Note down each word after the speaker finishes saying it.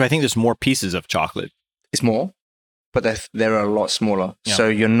I think there's more pieces of chocolate. It's more, but they're a lot smaller. Yeah. So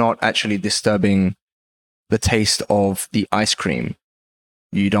you're not actually disturbing the taste of the ice cream.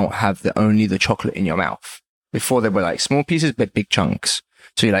 You don't have only the chocolate in your mouth. Before they were like small pieces, but big chunks.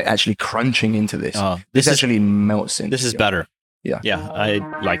 So you're like actually crunching into this. This actually melts in. This is better. Yeah. Yeah. I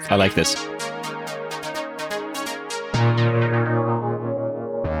like this.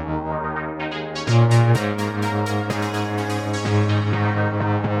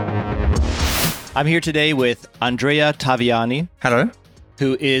 I'm here today with Andrea Taviani. Hello.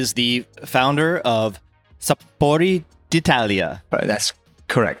 Who is the founder of Sapori d'Italia. That's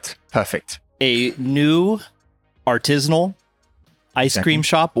correct. Perfect. A new artisanal ice cream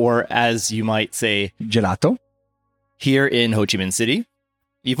shop, or as you might say, gelato, here in Ho Chi Minh City.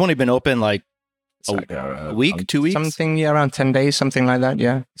 You've only been open like a week, 2 weeks? Something, around 10 days, something like that,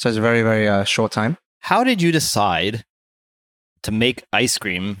 yeah. So it's a very, very short time. How did you decide to make ice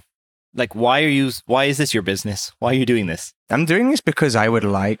cream? Like, why is this your business? Why are you doing this? I'm doing this because I would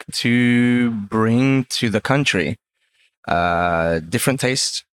like to bring to the country different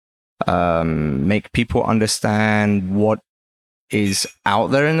tastes, make people understand what is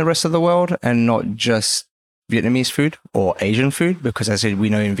out there in the rest of the world and not just Vietnamese food or Asian food. Because as we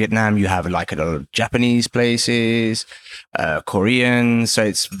know in Vietnam, you have like a lot of Japanese places, Korean. So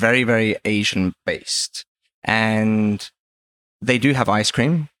it's very, very Asian based. And they do have ice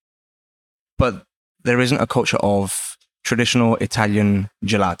cream, but there isn't a culture of traditional Italian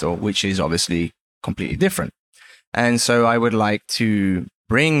gelato, which is obviously completely different. And so I would like to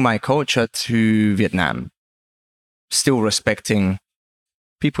bring my culture to Vietnam, still respecting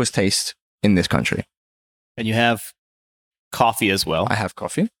people's taste in this country. And you have coffee as well. I have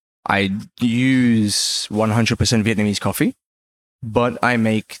coffee. I use 100% Vietnamese coffee, but I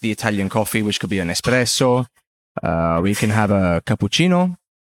make the Italian coffee, which could be an espresso. We can have a cappuccino.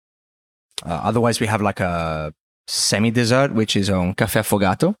 Otherwise, we have like a semi-dessert, which is on caffè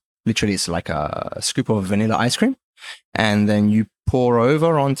affogato. Literally, it's like a scoop of vanilla ice cream. And then you pour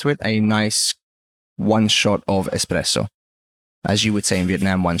over onto it a nice one shot of espresso. As you would say in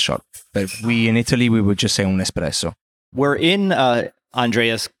Vietnam, one shot. But in Italy, we would just say un espresso. We're in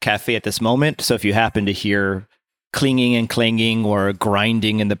Andrea's cafe at this moment. So if you happen to hear clinging and clanging or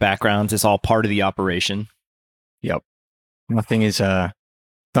grinding in the background, it's all part of the operation. Yep. Nothing is done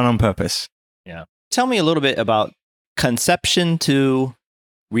on purpose. Yeah. Tell me a little bit about conception to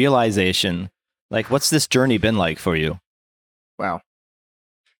realization. Like, what's this journey been like for you? Wow.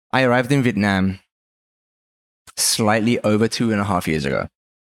 I arrived in Vietnam slightly over 2.5 years ago.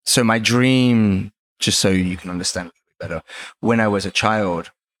 So my dream, just so you can understand a bit better, when I was a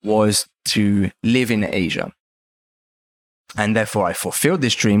child, was to live in Asia. And therefore, I fulfilled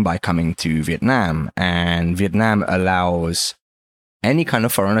this dream by coming to Vietnam. And Vietnam allows any kind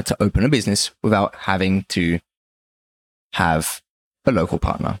of foreigner to open a business without having to have a local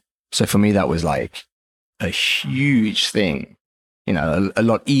partner. So for me, that was like a huge thing, a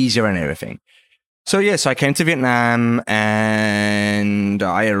lot easier and everything. So yes, I came to Vietnam and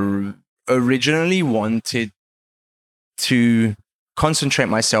I originally wanted to concentrate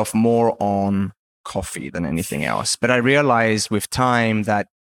myself more on coffee than anything else. But I realized with time that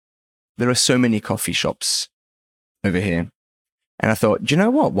there are so many coffee shops over here. And I thought, do you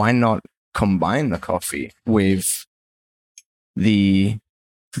know what? Why not combine the coffee with the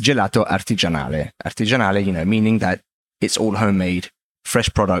gelato artigianale? Artigianale, meaning that it's all homemade,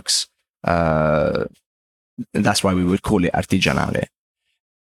 fresh products. That's why we would call it artigianale.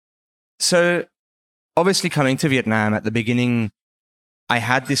 So obviously coming to Vietnam at the beginning, I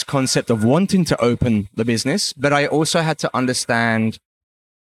had this concept of wanting to open the business, but I also had to understand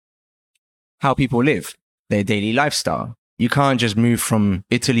how people live, their daily lifestyle. You can't just move from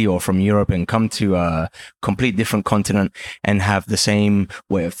Italy or from Europe and come to a complete different continent and have the same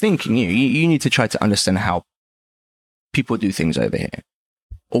way of thinking. You need to try to understand how people do things over here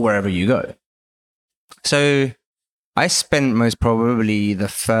or wherever you go. So I spent most probably the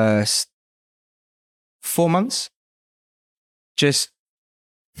first 4 months just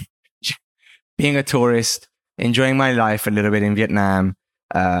being a tourist, enjoying my life a little bit in Vietnam,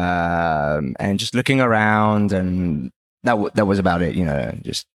 and just looking around, and that was about it,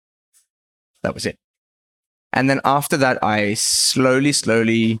 that was it. And then after that, I slowly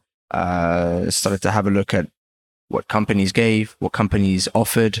started to have a look at what companies gave, what companies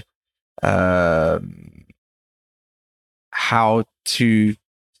offered, how to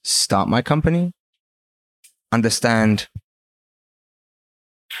start my company, understand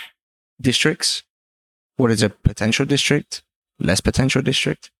districts. What is a potential district? Less potential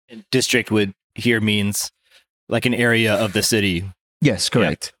district? And district would here means like an area of the city. Yes,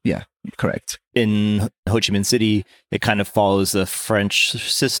 correct. Yeah, correct. In Ho Chi Minh City, it kind of follows the French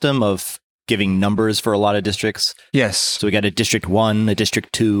system of giving numbers for a lot of districts. Yes. So we got a District 1, a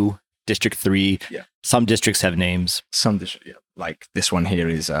District 2, District 3. Yeah. Some districts have names. Some district, yeah. Like this one here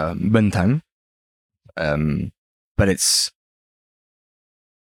is Bun Tan. But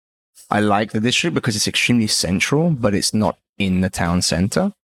I like the district because it's extremely central, but it's not in the town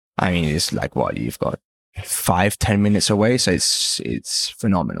center. I mean, it's like what you've got 5-10 minutes away, so it's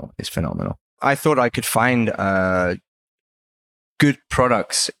phenomenal. It's phenomenal. I thought I could find good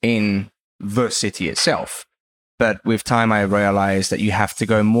products in the city itself, but with time I realized that you have to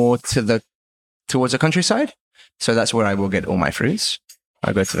go more towards the countryside. So that's where I will get all my fruits.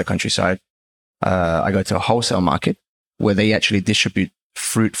 I go to the countryside. I go to a wholesale market where they actually distribute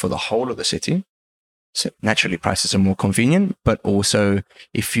fruit for the whole of the city. So naturally prices are more convenient, but also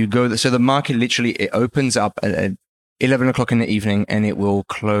if you go, so the market literally, it opens up at 11 o'clock in the evening and it will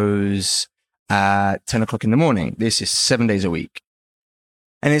close at 10 o'clock in the morning. This is 7 days a week.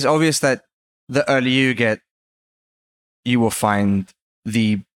 And it's obvious that the earlier you get, you will find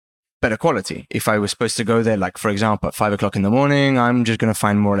the better quality. If I was supposed to go there, like for example, at 5 o'clock in the morning, I'm just going to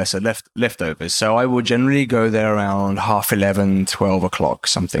find more or less leftovers. So I will generally go there around 11:30, 12 o'clock,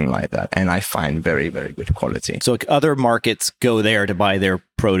 something like that. And I find very, very good quality. So other markets go there to buy their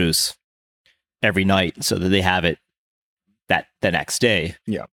produce every night so that they have it the next day.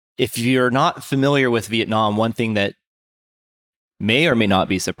 Yeah. If you're not familiar with Vietnam, one thing that may or may not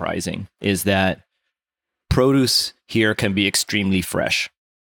be surprising is that produce here can be extremely fresh.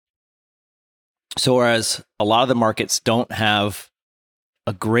 So whereas a lot of the markets don't have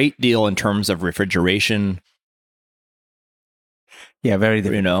a great deal in terms of refrigeration, yeah, very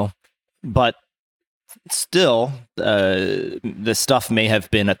different. But still, the stuff may have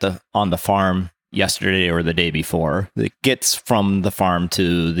been on the farm yesterday or the day before. It gets from the farm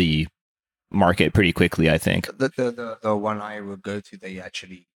to the market pretty quickly, I think. The one I will go to, they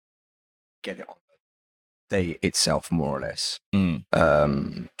actually get it on the day itself, more or less.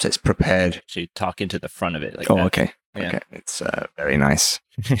 So it's prepared. So you talk into the front of it. Like that. Okay. Yeah. Okay. It's very nice.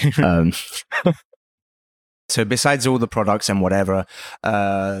 So besides all the products and whatever,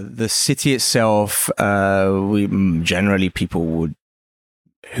 the city itself, people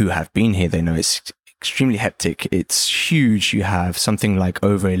who have been here, they know it's extremely hectic. It's huge. You have something like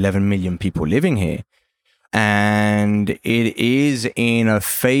over 11 million people living here. And it is in a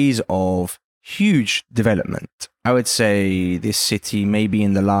phase of huge development. I would say this city maybe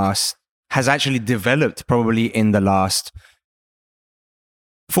has actually developed probably in the last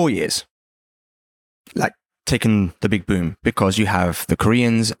 4 years. Like taken the big boom because you have the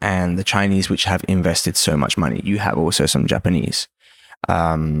Koreans and the Chinese which have invested so much money. You have also some Japanese,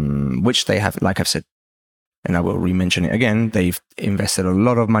 which they have, like I've said, and I will re-mention it again, they've invested a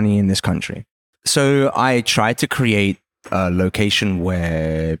lot of money in this country. So I tried to create a location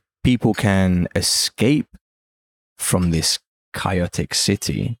where people can escape from this chaotic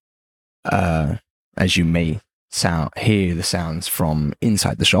city, as you may hear the sounds from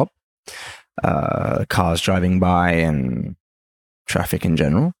inside the shop, cars driving by and traffic in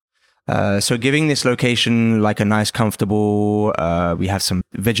general. So giving this location like a nice, comfortable, we have some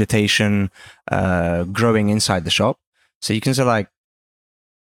vegetation growing inside the shop. So you can sort of like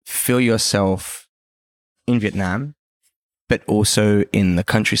feel yourself in Vietnam, but also in the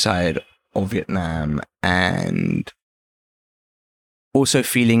countryside of Vietnam, and also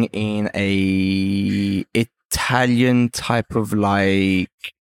feeling in a Italian type of like,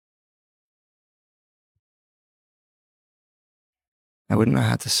 I wouldn't know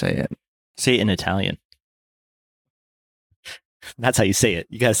how to say it. Say it in Italian. That's how you say it.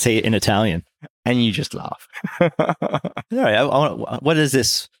 You got to say it in Italian. And you just laugh. All right. What is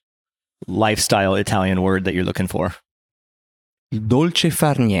this lifestyle Italian word that you're looking for? Dolce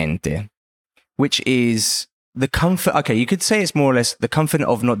far niente, which is the comfort. Okay, you could say it's more or less the comfort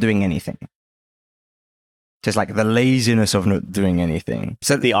of not doing anything. Just like the laziness of not doing anything.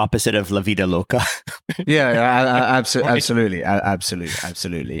 So the opposite of la vida loca. Absolutely.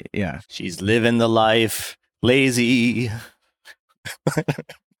 Yeah. She's living the life, lazy.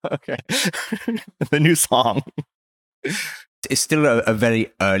 Okay. The new song. It's still a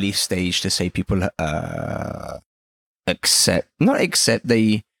very early stage to say people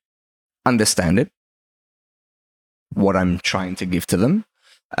they understand it, what I'm trying to give to them.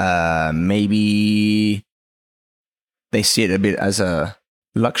 Maybe they see it a bit as a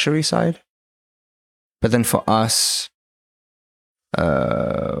luxury side. But then for us,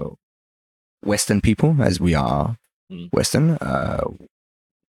 Western people, as we are Western,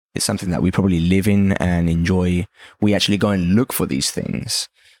 It's something that we probably live in and enjoy. We actually go and look for these things.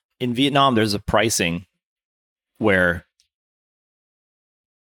 In Vietnam, there's a pricing where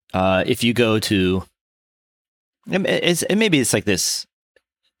if you go to, maybe it's like this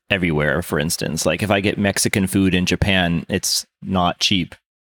everywhere, for instance. Like if I get Mexican food in Japan, it's not cheap.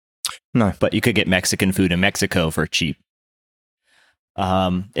 No. But you could get Mexican food in Mexico for cheap.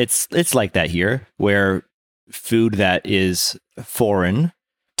 It's like that here, where food that is foreign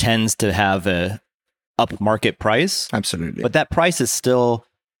tends to have a upmarket price. Absolutely. But that price is still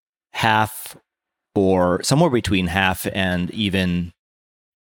half or somewhere between half and even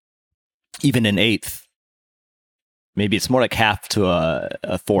an eighth. Maybe it's more like half to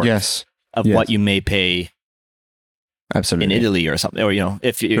a fourth of what you may pay absolutely in Italy or something, or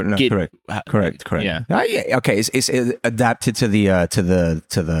if you correct. Yeah. Okay. It's adapted to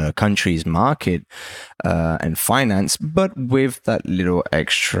the country's market and finance, but with that little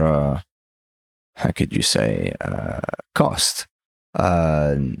extra, how could you say, cost?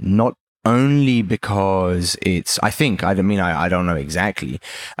 Not only because it's, I don't know exactly.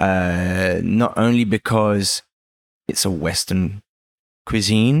 Not only because it's a Western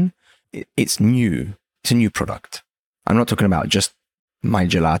cuisine, it's new. It's a new product. I'm not talking about just my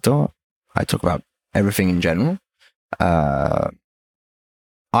gelato. I talk about everything in general. I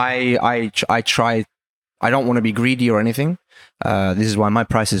try. I don't want to be greedy or anything. This is why my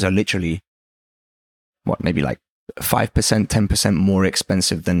prices are literally, maybe like 5%, 10% more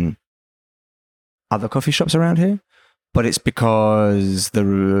expensive than other coffee shops around here. But it's because the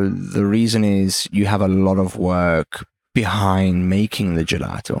reason is you have a lot of work behind making the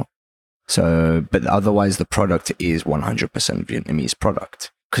gelato. So, but otherwise the product is 100% Vietnamese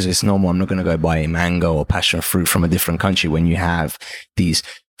product, because it's normal. I'm not going to go buy a mango or passion fruit from a different country when you have these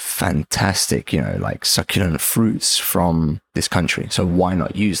fantastic, like succulent fruits from this country. So why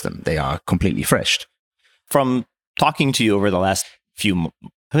not use them? They are completely fresh. From talking to you over the last I'm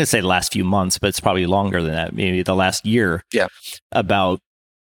going to say the last few months, but it's probably longer than that, maybe the last year, about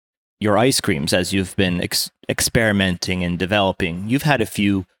your ice creams as you've been experimenting and developing. You've had a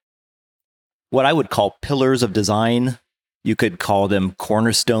few, what I would call pillars of design. You could call them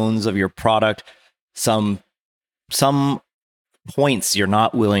cornerstones of your product. Some points you're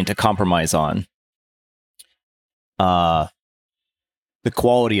not willing to compromise on. The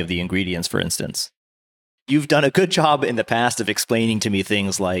quality of the ingredients, for instance. You've done a good job in the past of explaining to me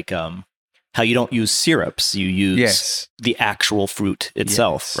things like how you don't use syrups. You use the actual fruit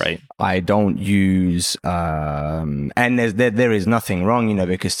itself, right? I don't use, and there is nothing wrong,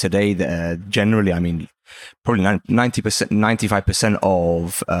 because today, generally, probably 90%, 95%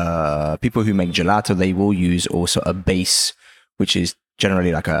 of people who make gelato, they will use also a base, which is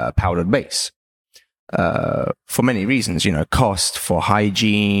generally like a powdered base. For many reasons, cost, for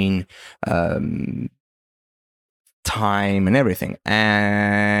hygiene, time and everything.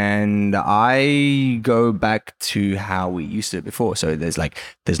 And I go back to how we used to do it before. So there's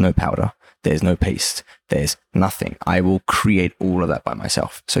no powder, there's no paste, there's nothing. I will create all of that by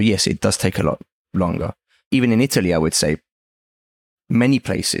myself. So yes, it does take a lot longer. Even in Italy, I would say many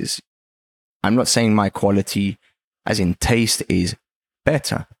places, I'm not saying my quality as in taste is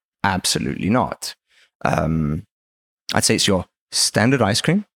better. Absolutely not. I'd say it's your standard ice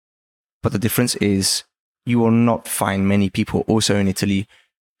cream, but the difference is you will not find many people also in Italy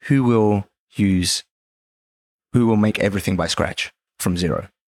who will make everything by scratch from zero.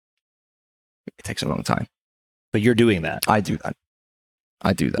 It takes a long time. But you're doing that. I do that.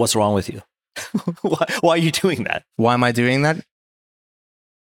 What's wrong with you? Why are you doing that? Why am I doing that?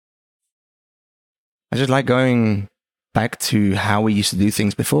 I just like going back to how we used to do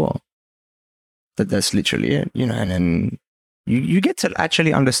things before. That's literally it, and then you get to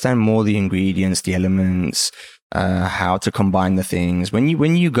actually understand more the ingredients, the elements, how to combine the things. When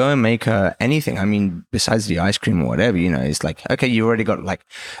you go and make anything, besides the ice cream or whatever, it's like, okay, you already got like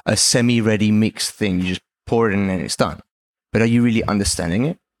a semi-ready mixed thing. You just pour it in and it's done. But are you really understanding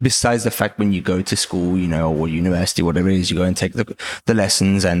it? Besides the fact when you go to school, or university, whatever it is, you go and take the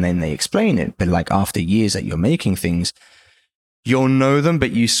lessons and then they explain it. But like after years that you're making things, you'll know them,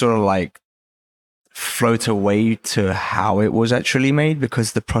 but you sort of like float away to how it was actually made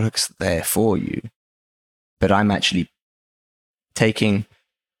because the product's there for you. But I'm actually taking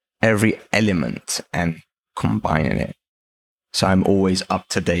every element and combining it. So I'm always up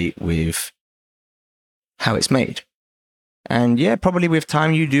to date with how it's made. And yeah, probably with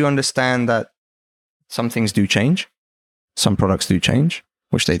time, you do understand that some things do change. Some products do change,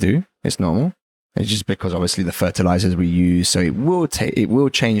 which they do. It's normal. It's just because obviously the fertilizers we use, so it will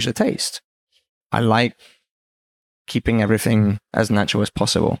change the taste. I like keeping everything as natural as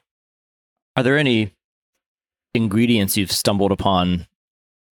possible. Are there any ingredients you've stumbled upon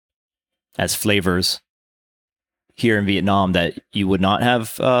as flavors here in Vietnam that you would not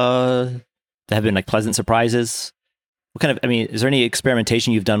have that have been like pleasant surprises? What kind of, I mean, is there any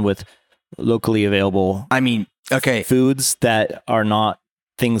experimentation you've done with locally available foods that are not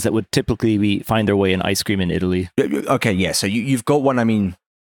things that would typically find their way in ice cream in Italy? Okay, yeah. So you've got one. I mean,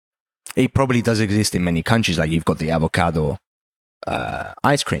 it probably does exist in many countries. Like you've got the avocado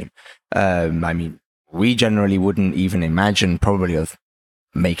ice cream. I mean, we generally wouldn't even imagine probably of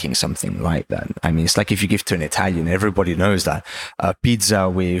making something like that. I mean, it's like if you give to an Italian, everybody knows that pizza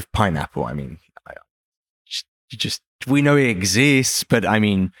with pineapple. I mean, we know it exists, but I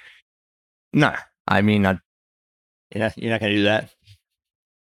mean, no. I mean, you're not going to do that.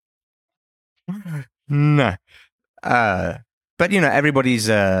 No. But everybody's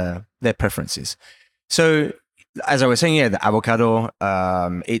their preferences. So as I was saying, yeah, the avocado,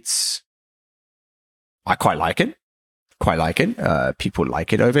 I quite like it. People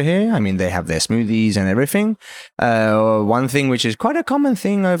like it over here. I mean, they have their smoothies and everything. One thing which is quite a common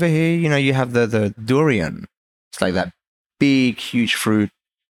thing over here, you have the durian. It's like that big, huge fruit.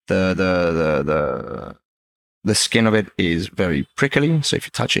 The skin of it is very prickly, so if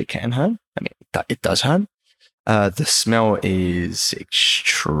you touch it, it can hurt. I mean, it does hurt. The smell is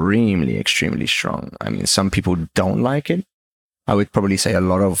extremely, extremely strong. I mean, some people don't like it. I would probably say a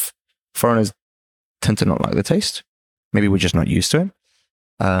lot of foreigners tend to not like the taste. Maybe we're just not used to it.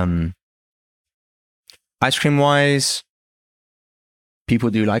 Ice cream wise, people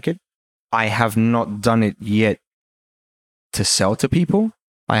do like it. I have not done it yet to sell to people.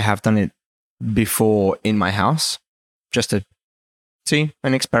 I have done it before in my house, just to see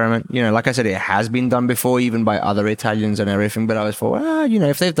an experiment. Like I said, it has been done before, even by other Italians and everything. But I was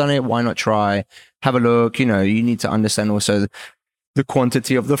if they've done it, why not try? Have a look. You need to understand also the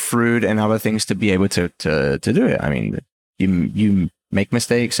quantity of the fruit and other things to be able to do it. I mean, you make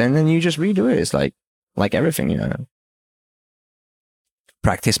mistakes and then you just redo it. It's like everything,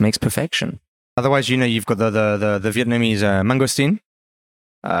 Practice makes perfection. Otherwise, you've got the Vietnamese mangosteen.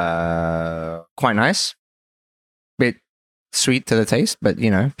 Quite nice. Bit sweet to the taste, but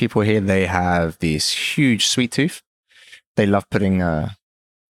people here, they have this huge sweet tooth. They love putting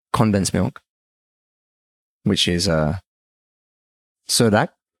condensed milk, which is sodak,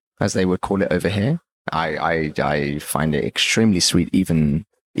 as they would call it over here. I find it extremely sweet, even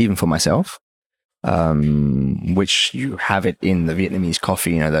for myself. Which you have it in the Vietnamese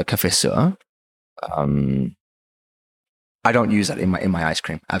coffee, the café sữa. I don't use that in my ice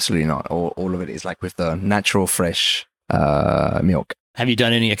cream. Absolutely not. All of it is like with the natural, fresh milk. Have you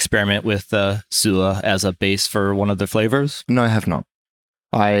done any experiment with sữa as a base for one of the flavors? No, I have not.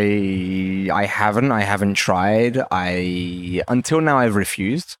 I haven't tried. Until now I've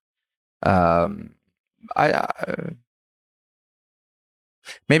refused.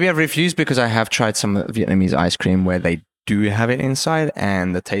 Maybe I've refused because I have tried some Vietnamese ice cream where they do have it inside,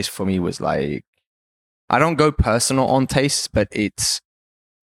 and the taste for me was like, I don't go personal on taste, but I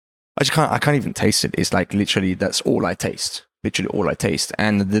can't even taste it. It's like literally that's all I taste. Literally all I taste.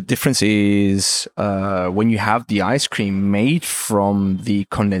 And the difference is when you have the ice cream made from the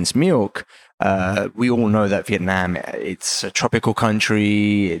condensed milk, we all know that Vietnam, it's a tropical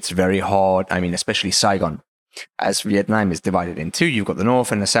country. It's very hot. I mean, especially Saigon. As Vietnam is divided in two, you've got the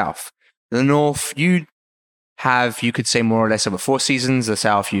north and the south. The north, you could say more or less over 4 seasons. The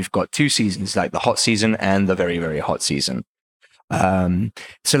south, you've got 2 seasons, like the hot season and the very, very hot season.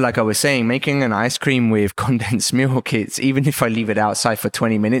 So like I was saying, making an ice cream with condensed milk, it's even if I leave it outside for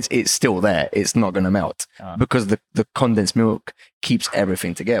 20 minutes, it's still there. It's not going to melt because the condensed milk keeps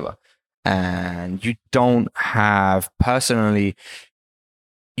everything together. And you don't have, personally,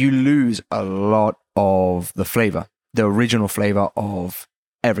 you lose a lot of the flavor, the original flavor of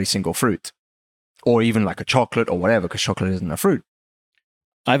every single fruit, or even like a chocolate or whatever, because chocolate isn't a fruit.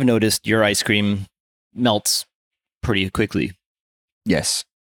 I've noticed your ice cream melts pretty quickly. Yes,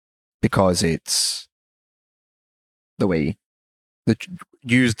 because it's the way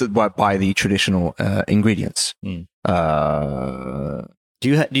used by the traditional ingredients. Do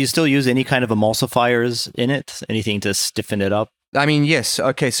you still use any kind of emulsifiers in it? Anything to stiffen it up? I mean, yes.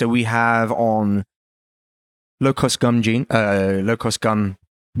 Okay, so we have on low-cost gum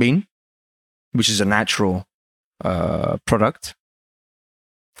bean, which is a natural product.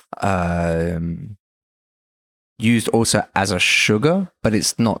 Used also as a sugar, but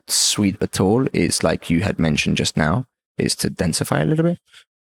it's not sweet at all. It's like you had mentioned just now, is to densify a little bit.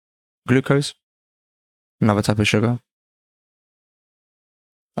 Glucose, another type of sugar.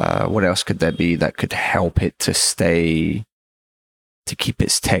 What else could there be that could help it to keep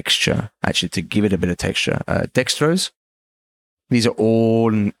its texture? Actually, to give it a bit of texture. Dextrose. These are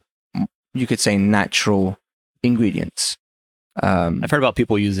all, you could say, natural ingredients. I've heard about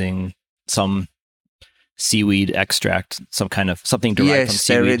people using some seaweed extract, something derived from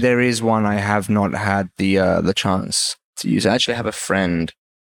seaweed. Yes, there is one. I have not had the chance to use. I actually have a friend,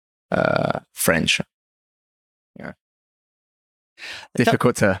 French. Yeah,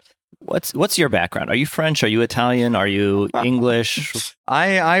 difficult to. What's your background? Are you French? Are you Italian? Are you English?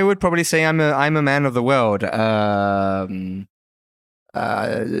 I would probably say I'm a man of the world.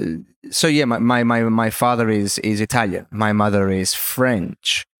 So yeah, my father is Italian. My mother is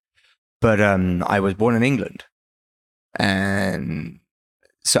French, but I was born in England, and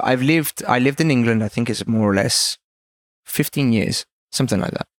so I lived in England. I think it's more or less 15 years, something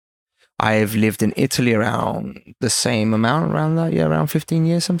like that. I've lived in Italy around the same amount, around 15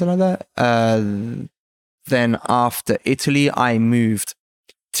 years, something like that. Then after Italy, I moved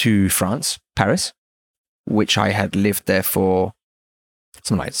to France, Paris, which I had lived there for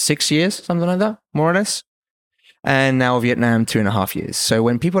something like 6 years, something like that, more or less. And now Vietnam, 2.5 years. So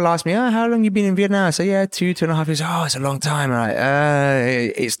when people ask me, how long you been in Vietnam? I say, 2.5 years. Oh, it's a long time.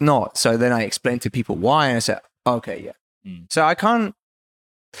 And it's not. So then I explain to people why. And I say, okay, yeah. So I can't.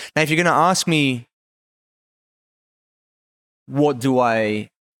 Now, if you're going to ask me, what do I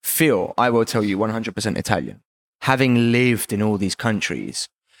feel? I will tell you 100% Italian. Having lived in all these countries,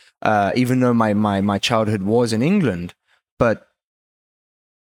 even though my childhood was in England, but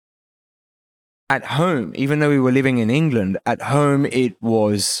at home, even though we were living in England, at home it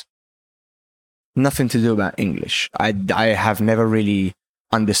was nothing to do about English. I have never really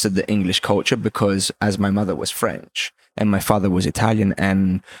understood the English culture because as my mother was French and my father was Italian,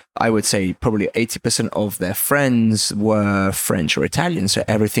 and I would say probably 80% of their friends were French or Italian. So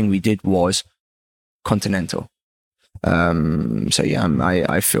everything we did was continental. So yeah,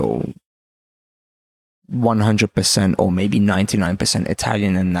 I feel 100% or maybe 99%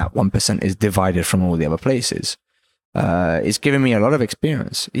 Italian, and that 1% is divided from all the other places. It's given me a lot of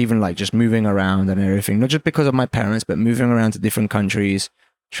experience, even like just moving around and everything, not just because of my parents, but moving around to different countries,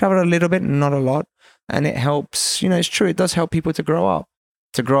 travel a little bit, not a lot. And it helps, it's true. It does help people to grow up,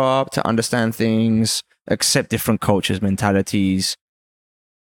 to understand things, accept different cultures, mentalities.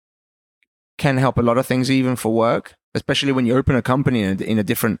 Can help a lot of things, even for work, especially when you open a company in a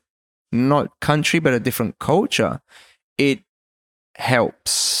different, not country, but a different culture. It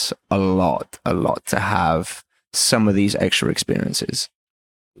helps a lot to have some of these extra experiences.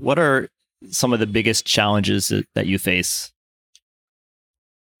 What are some of the biggest challenges that you face?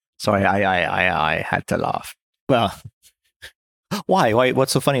 Sorry, I had to laugh. Well, why?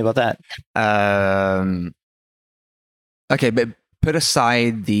 What's so funny about that? Okay, but put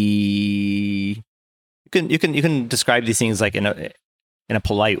aside the. You can describe these things like in a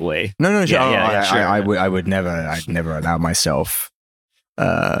polite way. No, sure. Sure. I'd never allow myself.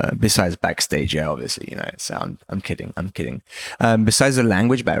 Besides backstage, yeah, obviously, I'm kidding. Besides the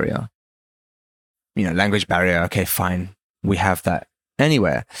language barrier, okay, fine, we have that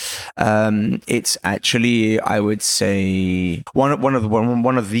anywhere. It's actually, I would say, one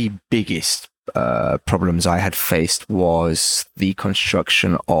of the biggest problems I had faced was the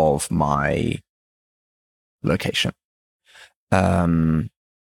construction of my location. I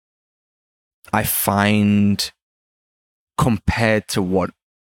find, compared to what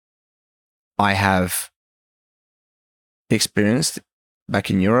I have experienced back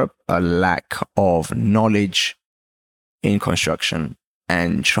in Europe, a lack of knowledge in construction,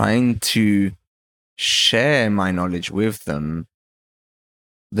 and trying to share my knowledge with them,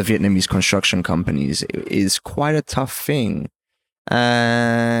 the Vietnamese construction companies, is quite a tough thing.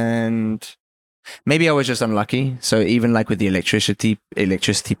 And maybe I was just unlucky. So even like with the electricity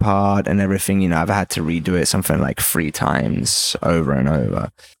part and everything, I've had to redo it something like 3 times over and over.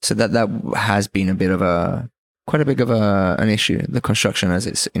 So that has been quite a big of an issue, the construction as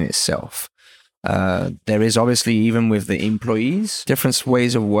it's in itself. There is obviously, even with the employees, different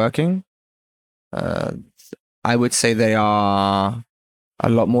ways of working. I would say they are a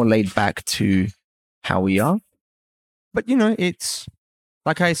lot more laid back to how we are. But, it's,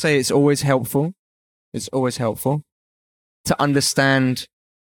 like I say, it's always helpful. It's always helpful to understand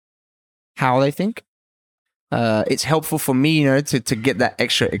how they think. It's helpful for me, to get that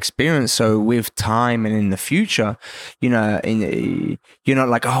extra experience. So with time and in the future, you're not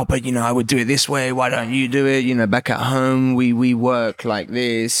like, oh, but I would do it this way. Why don't you do it? Back at home, we work like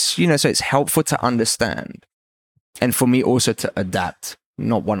this. So it's helpful to understand, and for me also to adapt.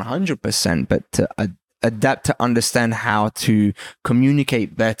 Not 100%, but to adapt to understand how to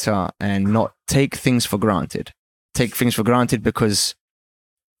communicate better and not take things for granted. Take things for granted because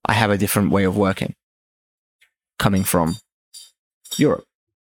I have a different way of working coming from Europe.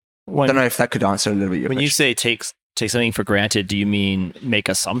 I don't know if that could answer a little bit your When question. you say take something for granted, do you mean make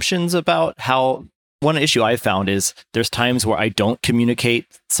assumptions about how? One issue I've found is there's times where I don't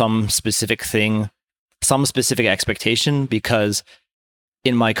communicate some specific thing, some specific expectation, because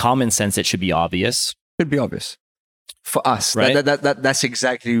in my common sense, it should be obvious. Could be obvious for us, right? That's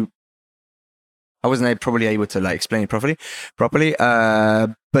exactly. I wasn't probably able to like explain it properly.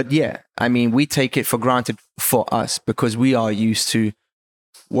 But yeah, I mean, we take it for granted for us because we are used to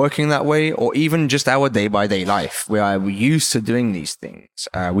working that way, or even just our day-by-day life. We are used to doing these things.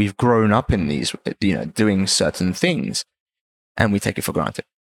 We've grown up in these, doing certain things, and we take it for granted.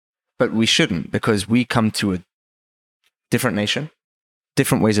 But we shouldn't, because we come to a different nation,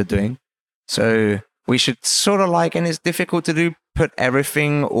 different ways of doing. So we should sort of like, and it's difficult to do, put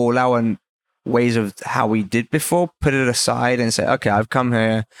everything, all our ways of how we did before, put it aside and say, okay, I've come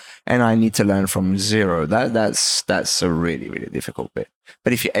here and I need to learn from zero. That's a really, really difficult bit.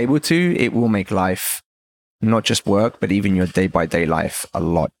 But if you're able to, it will make life, not just work, but even your day-by-day life a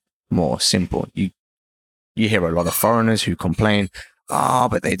lot more simple. You hear a lot of foreigners who complain,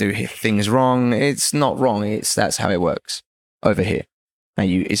 but they do things wrong. It's not wrong. That's how it works over here. And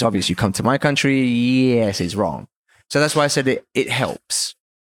it's obvious you come to my country, yes, it's wrong. So that's why I said it helps.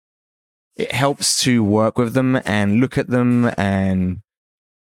 It helps to work with them and look at them and,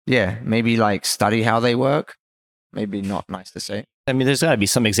 yeah, maybe like study how they work. Maybe not nice to say. I mean, there's got to be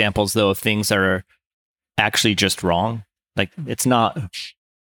some examples, though, of things that are actually just wrong. Like, it's not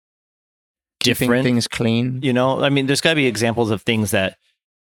different. Keeping things clean. I mean, there's got to be examples of things that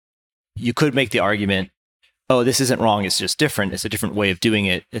you could make the argument, oh, this isn't wrong. It's just different. It's a different way of doing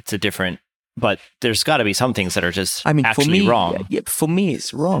it. But there's got to be some things that are just actually wrong. Yeah, for me,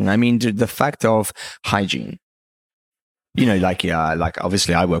 it's wrong. I mean, the fact of hygiene. Like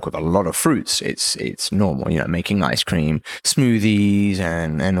obviously I work with a lot of fruits. It's normal, making ice cream, smoothies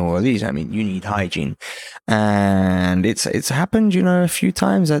and all of these. I mean, you need hygiene. And it's happened, a few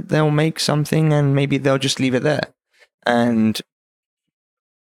times that they'll make something and maybe they'll just leave it there. And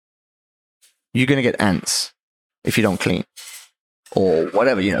you're going to get ants if you don't clean. Or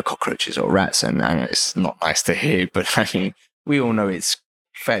whatever, cockroaches or rats. And it's not nice to hear, but I mean, we all know it's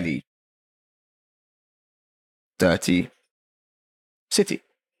fairly dirty city.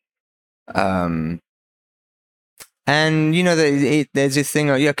 And, there's this thing,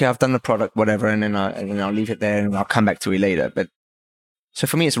 okay, I've done the product, whatever, and then I'll leave it there and I'll come back to it later. But so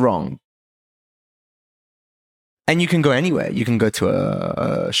for me, it's wrong. And you can go anywhere. You can go to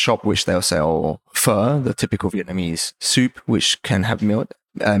a shop which they'll sell pho, the typical Vietnamese soup, which can have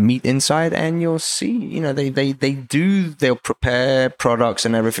meat inside, and you'll see, they'll prepare products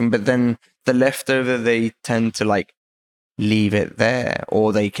and everything, but then the leftover, they tend to like leave it there,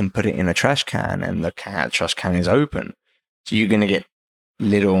 or they can put it in a trash can, and the trash can is open. So you're going to get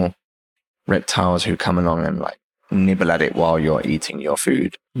little reptiles who come along and like nibble at it while you're eating your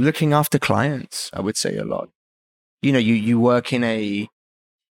food. Looking after clients, I would say a lot. You work in a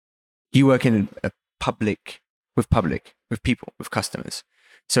public, with people, with customers.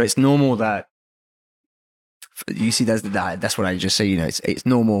 So it's normal that you see that's what I just say. It's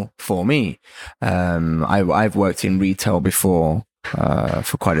normal for me. I've worked in retail before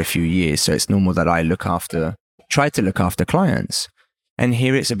for quite a few years, so it's normal that I try to look after clients. And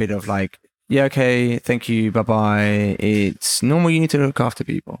here it's a bit of like, yeah, okay, thank you, bye bye. It's normal. You need to look after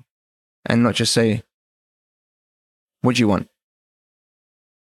people, and not just say, what do you want?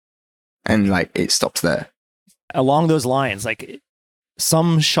 And like it stops there. Along those lines, like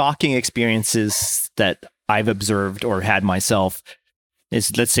some shocking experiences that I've observed or had myself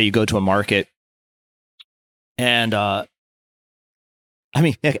is, let's say you go to a market and you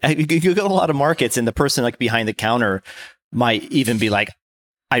go to a lot of markets and the person like behind the counter might even be like,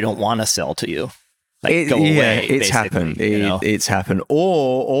 I don't want to sell to you. Like, go away. It's happened. It's happened.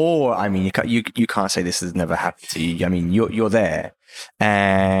 Or I mean, you can't say this has never happened to you. I mean, you're there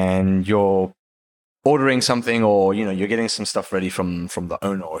and you're ordering something, or you're getting some stuff ready from the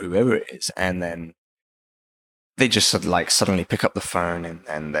owner or whoever it is, and then they just suddenly pick up the phone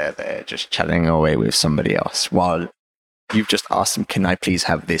and they're just chatting away with somebody else while you've just asked them, can I please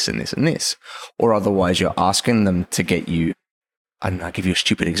have this and this and this? Or otherwise you're asking them to get you, I don't know, I'll give you a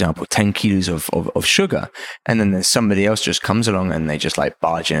stupid example, 10 kilos of sugar. And then there's somebody else just comes along and they just like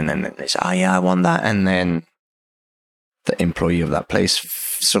barge in and then they say, oh yeah, I want that. And then the employee of that place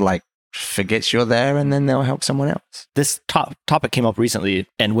sort of like forgets you're there, and then they'll help someone else. This topic came up recently,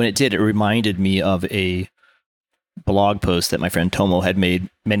 and when it did, it reminded me of a blog post that my friend Tomo had made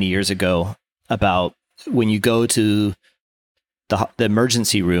many years ago about when you go to the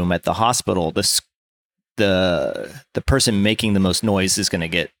emergency room at the hospital, the person making the most noise is going to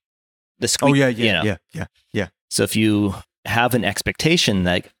get the squeak. Oh yeah. So if you have an expectation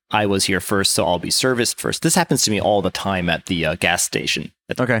that I was here first, so I'll be serviced first. This happens to me all the time at the gas station.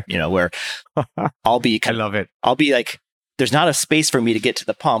 Okay. Where I'll be. I love it. I'll be like, there's not a space for me to get to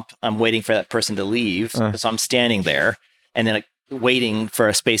the pump. I'm waiting for that person to leave, so I'm standing there and then waiting for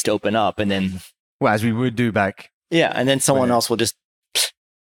a space to open up, and then as we would do back. Yeah, and then someone else will just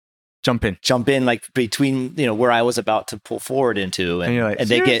jump in like between where I was about to pull forward into, and you're like,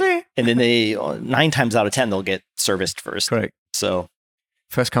 and then they 9 times out of 10 they'll get serviced first. Correct. So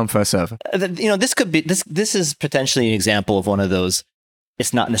first come, first serve. This could be this is potentially an example of one of those.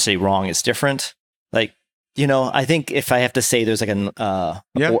 It's not necessarily wrong. It's different. Like I think if I have to say there's like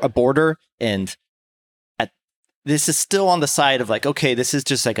a border, and this is still on the side of like, okay, this is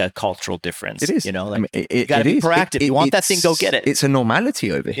just like a cultural difference. It is. You got to be proactive. You want that thing, go get it. It's a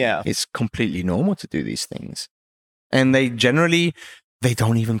normality over here. Yeah. It's completely normal to do these things. And they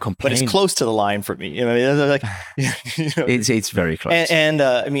don't even complain. But it's close to the line for me. Like, it's very close. And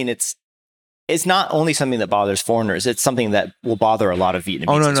I mean, it's not only something that bothers foreigners. It's something that will bother a lot of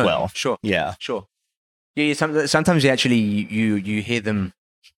Vietnamese as well. Sure. Yeah. Sure. Yeah. Sometimes you hear them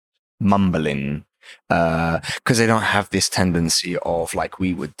mumbling. Because they don't have this tendency of like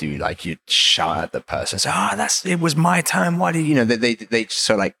we would do, like you'd shout at the person, say, it was my time. Why did they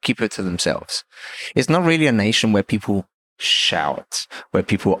so like keep it to themselves. It's not really a nation where people shout, where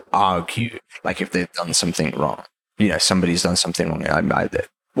people argue, like if they've done something wrong. Somebody's done something wrong.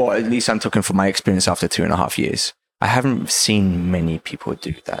 Well, at least I'm talking from my experience after 2.5 years. I haven't seen many people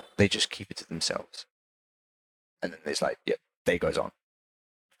do that. They just keep it to themselves. And then it's like, day goes on.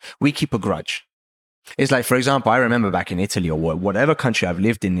 We keep a grudge. It's like, for example, I remember back in Italy or whatever country I've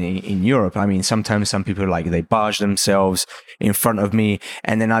lived in Europe. I mean, sometimes some people they barge themselves in front of me,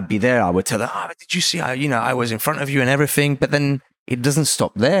 and then I'd be there. I would tell them, did you see? I was in front of you and everything. But then it doesn't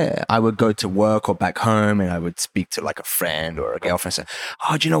stop there. I would go to work or back home, and I would speak to like a friend or a girlfriend, and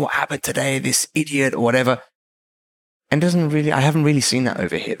say, do you know what happened today? This idiot or whatever. And I haven't really seen that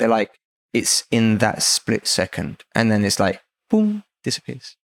over here. They're like, it's in that split second, and then it's like, boom,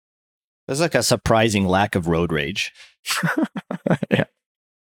 disappears. There's like a surprising lack of road rage. Yeah.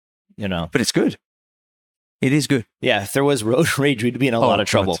 But it's good. It is good. Yeah, if there was road rage, we'd be in a lot of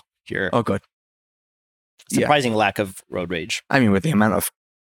trouble here. Oh, God. Surprising lack of road rage. I mean, with the amount of...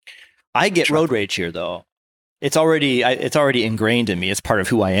 I get road rage here, though. It's already ingrained in me. It's part of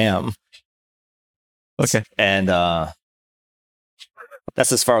who I am. Okay. And that's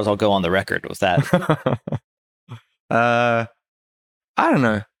as far as I'll go on the record with that. I don't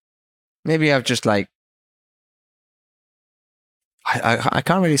know. Maybe I've just like, I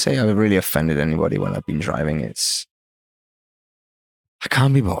can't really say I've really offended anybody when I've been driving. I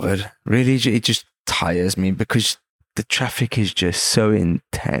can't be bothered. Really, it just tires me because the traffic is just so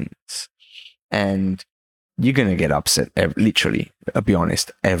intense. And you're going to get upset, literally, I'll be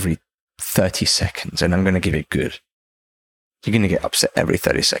honest, every 30 seconds. And I'm going to give it good. You're going to get upset every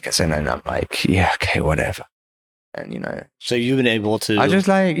 30 seconds. And then I'm like, yeah, okay, whatever. And so you've been able to. I just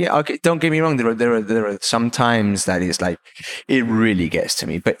like, okay. Don't get me wrong. There are some times that it's like it really gets to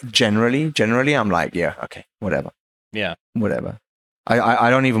me, but generally, I'm like, yeah, okay, whatever. Yeah, whatever. I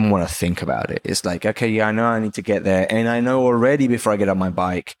don't even want to think about it. It's like, okay, yeah, I know I need to get there, and I know already before I get on my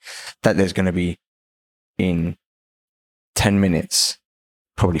bike that there's going to be in 10 minutes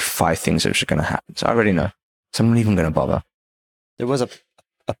probably 5 things that are going to happen. So I already know. So I'm not even going to bother. There was a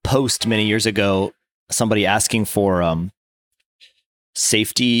post many years ago. Somebody asking for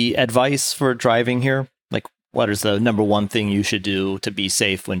safety advice for driving here. Like, what is the number one thing you should do to be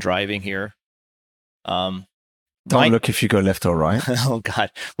safe when driving here? Don't look if you go left or right. Oh God.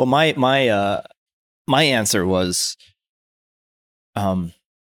 Well, my answer was, don't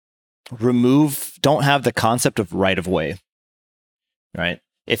have the concept of right of way. Right.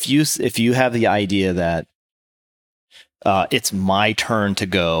 If you have the idea that it's my turn to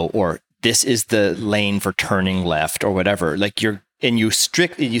go, or this is the lane for turning left or whatever, like you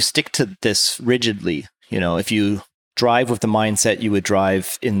stick to this rigidly. If you drive with the mindset you would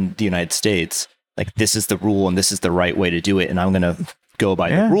drive in the United States, like this is the rule and this is the right way to do it, and I'm going to go by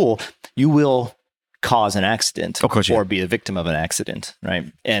the rule, you will cause an accident or be a victim of an accident. Right.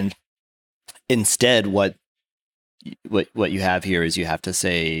 And instead, what you have here is you have to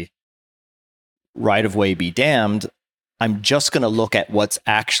say, right of way be damned. I'm just going to look at what's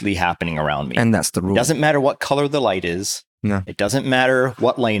actually happening around me. And that's the rule. It doesn't matter what color the light is. No. It doesn't matter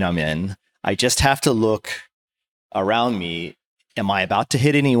what lane I'm in. I just have to look around me. Am I about to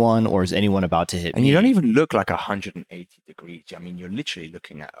hit anyone, or is anyone about to hit me? And you don't even look like 180 degrees. I mean, you're literally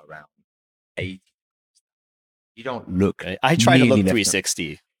looking at around 80. You don't look. I try to look nearly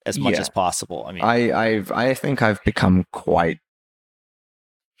 360 as much as possible. I mean, I think I've become quite.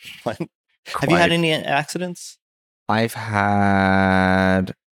 Have you had any accidents? I've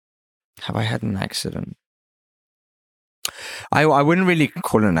had. Have I had an accident? I wouldn't really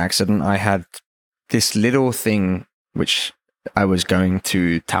call it an accident. I had this little thing which I was going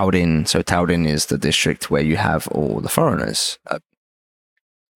to Taodin. So Taodin is the district where you have all the foreigners.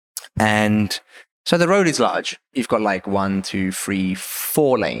 And so the road is large. You've got like 1, 2, 3,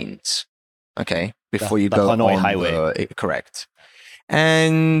 4 lanes. Okay. Before you go Hanoi on Highway. Correct.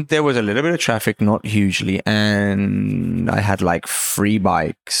 And there was a little bit of traffic, not hugely. And I had like 3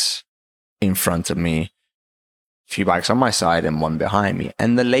 bikes in front of me, a few bikes on my side and 1 behind me.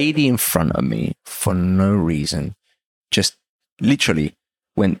 And the lady in front of me, for no reason, just literally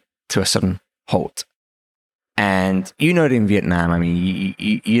went to a sudden halt. And you know it in Vietnam, I mean,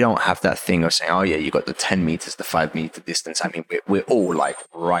 you don't have that thing of saying, oh yeah, you got the 10 meters, the 5 meter distance. I mean, we're all like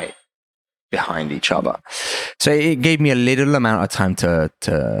right behind each other. So it gave me a little amount of time to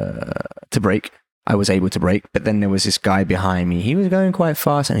brake. I was able to brake, but then there was this guy behind me. He was going quite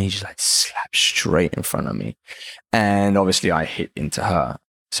fast and he just like slapped straight in front of me. And obviously I hit into her.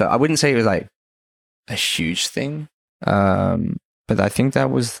 So I wouldn't say it was like a huge thing. But I think that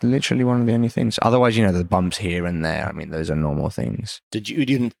was literally one of the only things. Otherwise, you know, the bumps here and there. I mean, those are normal things. Did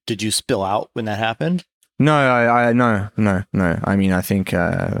you spill out when that happened? No, no. I mean, I think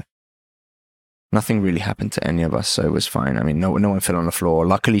nothing really happened to any of us, so it was fine. I mean, no one fell on the floor.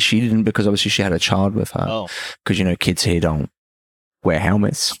 Luckily, she didn't, because obviously she had a child with her. Oh, because you know, kids here don't wear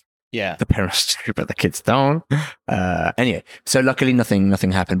helmets. Yeah, the parents do, but the kids don't. Anyway, so luckily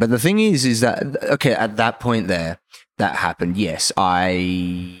nothing happened. But the thing is that okay, at that point there, that happened. Yes,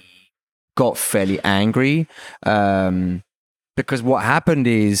 I got fairly angry because what happened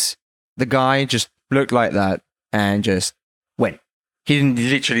is the guy just looked like that and just went. He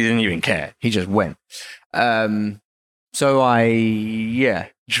literally didn't even care. He just went. So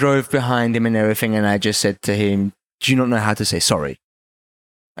I drove behind him and everything, and I just said to him, "Do you not know how to say sorry?"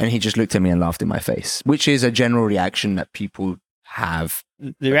 And he just looked at me and laughed in my face, which is a general reaction that people have.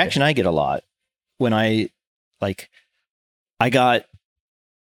 The reaction I get a lot when I got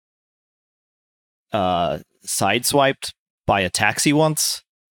sideswiped by a taxi once,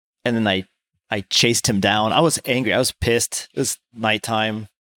 and then I chased him down. I was angry. I was pissed. It was nighttime.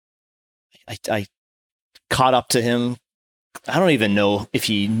 I caught up to him. I don't even know if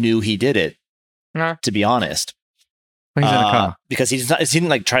he knew he did it, to be honest. He's in a car. Because he didn't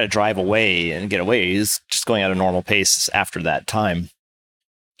like try to drive away and get away. He was just going at a normal pace after that time.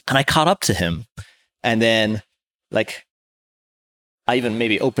 And I caught up to him. And then like I even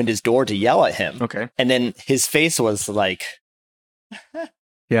maybe opened his door to yell at him. Okay. And then his face was like,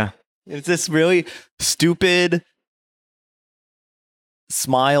 yeah. It's this really stupid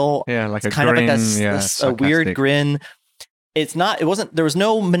smile. Yeah, like it's a kind grin, of like a weird grin. It wasn't, there was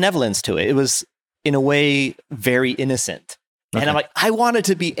no malevolence to it. It was in a way very innocent. Okay. And I'm like, I wanted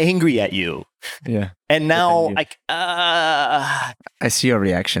to be angry at you. Yeah. And now I see your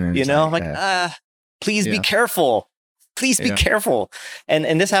reaction. And you know, like, please be careful. Please be careful.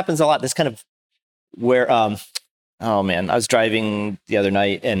 And this happens a lot. This kind of where, oh man, I was driving the other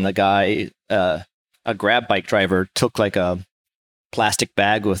night and the guy, a grab bike driver, took like a plastic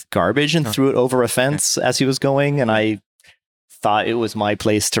bag with garbage and threw it over a fence as he was going. And I thought it was my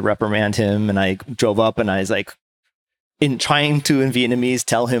place to reprimand him. And I drove up and I was like, in Vietnamese,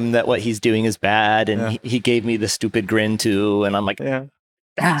 tell him that what he's doing is bad. And he gave me the stupid grin too. And I'm like, it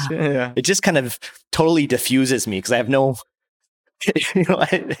just kind of totally diffuses me because I have no,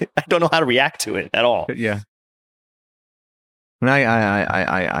 I don't know how to react to it at all. Yeah. No, I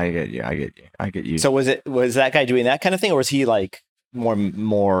get you. So was that guy doing that kind of thing, or was he like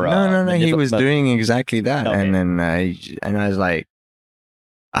more? No. He was doing exactly that, okay. And then I was like,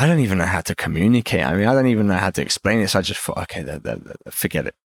 I don't even know how to communicate. I mean, I don't even know how to explain it. So I just thought, okay, forget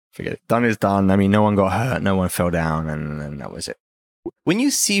it. Done is done. I mean, no one got hurt, no one fell down, and that was it. When you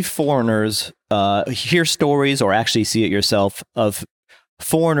see foreigners, hear stories or actually see it yourself of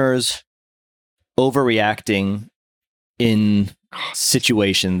foreigners overreacting in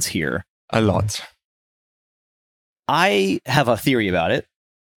situations here. A lot. I have a theory about it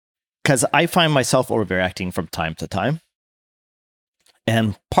because I find myself overreacting from time to time.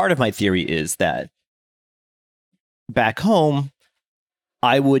 And part of my theory is that back home,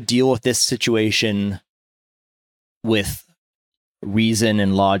 I would deal with this situation with reason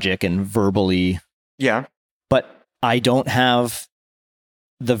and logic and verbally. Yeah. But I don't have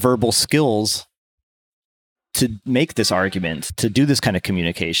the verbal skills to make this argument, to do this kind of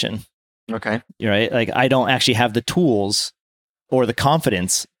communication. Okay. Right? Like, I don't actually have the tools or the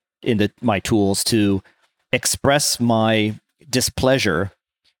confidence in my tools to express my displeasure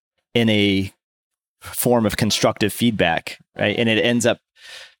in a form of constructive feedback, right? And it ends up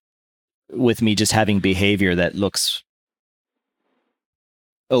with me just having behavior that looks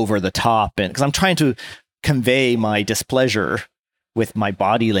over the top, and because I'm trying to convey my displeasure with my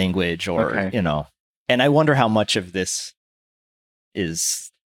body language, or and I wonder how much of this is,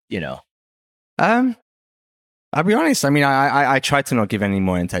 I'll be honest. I mean, I try to not give any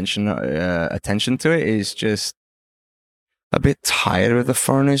more attention to it. It's just a bit tired of the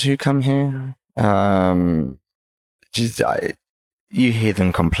foreigners who come here. You hear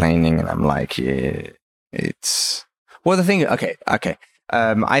them complaining, and I'm like, yeah, it's the thing. Okay.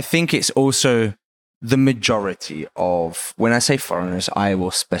 I think it's also the majority of, when I say foreigners, I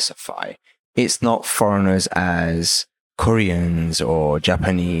will specify it's not foreigners as Koreans or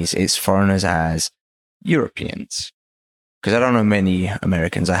Japanese. It's foreigners as Europeans. Because I don't know many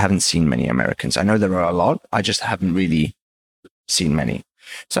Americans. I haven't seen many Americans. I know there are a lot. I just haven't really seen many.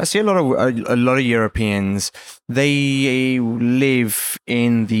 So I see a lot of Europeans. They live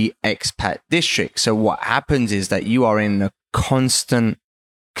in the expat district. So what happens is that you are in a constant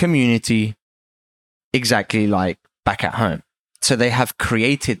community, exactly like back at home. So they have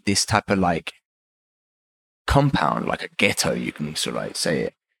created this type of like compound, like a ghetto, you can sort of like say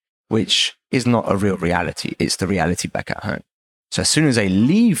it, which is not a real reality. It's the reality back at home. So as soon as they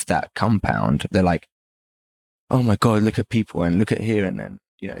leave that compound, they're like, oh my God, look at people and look at here. And then,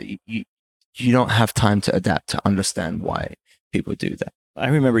 you don't have time to adapt to understand why people do that. I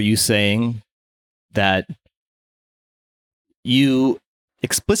remember you saying that you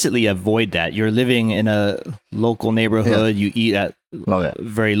explicitly avoid that. You're living in a local neighborhood. Yeah. You eat at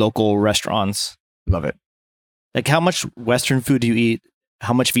very local restaurants. Love it. Like, how much Western food do you eat?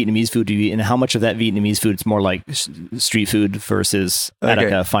 How much Vietnamese food do you eat? And how much of that Vietnamese food is more like street food versus at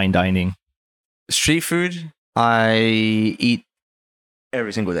like a fine dining? Street food, I eat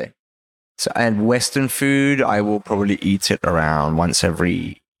every single day. So, and Western food, I will probably eat it around once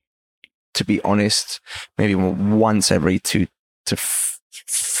every, to be honest, maybe once every 3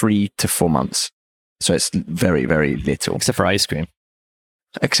 to 4 months. So it's very, very little. Except for ice cream.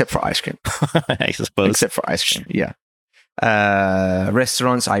 Except for ice cream. I suppose. Except for ice cream, yeah.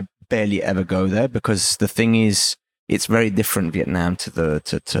 Restaurants, I barely ever go there because the thing is, it's very different Vietnam to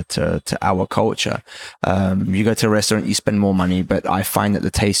our culture. You go to a restaurant, you spend more money, but I find that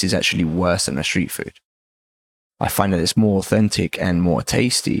the taste is actually worse than the street food. I find that it's more authentic and more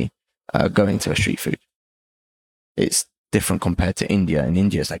tasty going to a street food. It's different compared to India. In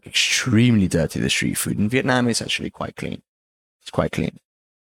India, it's like extremely dirty, the street food. In Vietnam, it's actually quite clean. It's quite clean.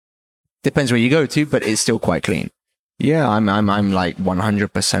 Depends where you go to, but it's still quite clean. Yeah, I'm like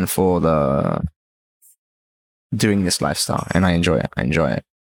 100% for doing this lifestyle, and I enjoy it.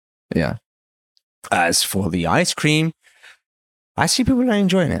 Yeah. As for the ice cream, I see people that are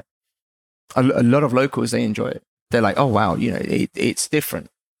enjoying it. A lot of locals, they enjoy it. They're like, oh wow, it's different.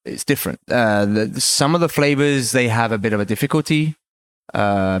 It's different. Some of the flavors, they have a bit of a difficulty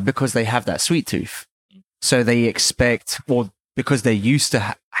because they have that sweet tooth. So they expect, or because they're used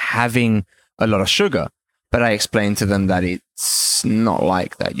to having a lot of sugar. But I explained to them that it's not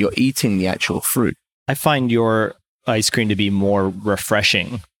like that. You're eating the actual fruit. I find your ice cream to be more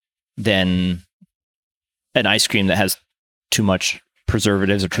refreshing than an ice cream that has too much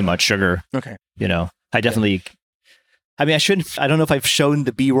preservatives or too much sugar. Okay. I definitely, I don't know if I've shown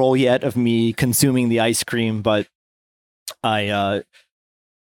the B-roll yet of me consuming the ice cream, but it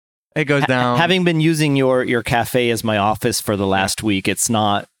goes down. Having been using your cafe as my office for the last week, it's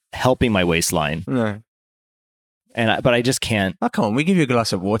not helping my waistline. No. But I just can't. Oh, come on. We give you a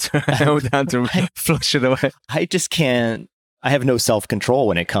glass of water. Hold down to flush it away. I just can't. I have no self-control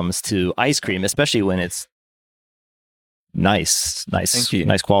when it comes to ice cream, especially when it's nice. Thank you.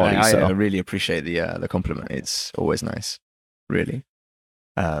 Nice quality. I really appreciate the compliment. It's always nice, really.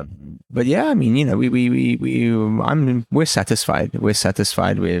 But yeah, I mean, we're satisfied. We're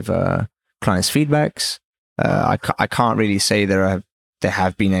satisfied with clients' feedbacks. I can't really say there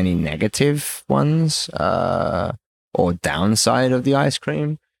have been any negative ones or downside of the ice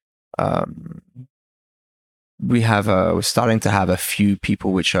cream. We're starting to have a few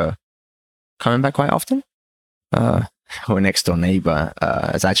people which are coming back quite often. Our next door neighbor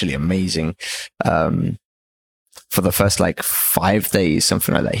is actually amazing. for the first like 5 days,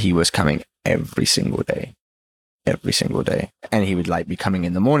 something like that, he was coming every single day. And he would like be coming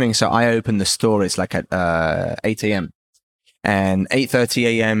in the morning. So I opened the store. It's like at 8 a.m. and 8:30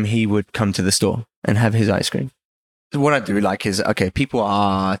 a.m. he would come to the store and have his ice cream. So what I do like is, okay, people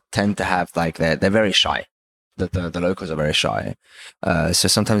tend to have like, they're very shy. The locals are very shy. So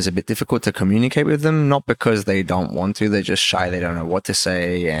sometimes it's a bit difficult to communicate with them, not because they don't want to, they're just shy. They don't know what to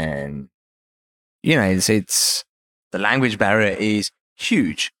say. And, you know, it's the language barrier is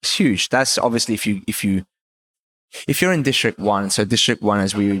huge. It's huge. That's obviously if you're in District 1, so District 1,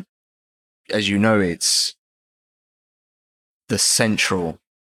 as you know, it's the central,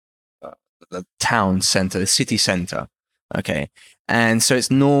 the town center, the city center. Okay. And so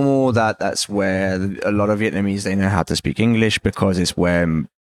it's normal that's where a lot of Vietnamese, they know how to speak English because it's where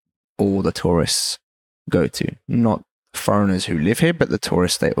all the tourists go to. Not foreigners who live here, but the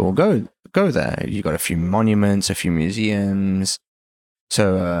tourists, they all go there. You got a few monuments, a few museums.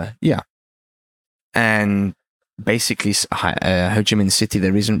 So, yeah. And basically, Ho Chi Minh City,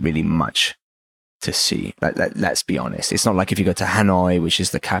 there isn't really much to see. Let's be honest. It's not like if you go to Hanoi, which is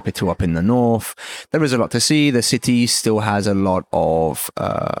the capital up in the north, there is a lot to see. The city still has a lot of,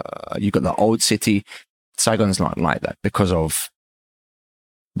 you've got the old city. Saigon's not like that because of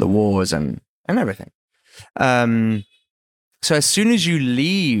the wars and everything. So as soon as you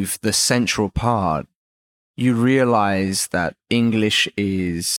leave the central part, you realize that English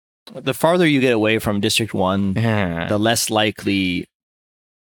is... The farther you get away from District 1, the less likely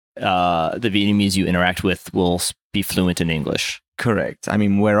the Vietnamese you interact with will be fluent in English. Correct. I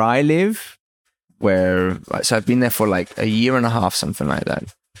mean, where I live, so I've been there for like a year and a half, something like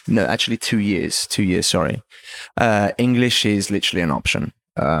that. No, actually 2 years. 2 years, sorry. English is literally an option.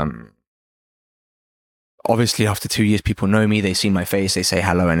 Obviously, after 2 years, people know me. They see my face. They say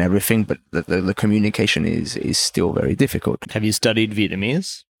hello and everything. But the communication is still very difficult. Have you studied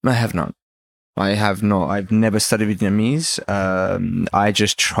Vietnamese? I have not. I have not. I've never studied Vietnamese. I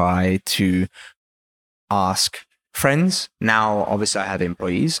just try to ask friends. Now, obviously, I have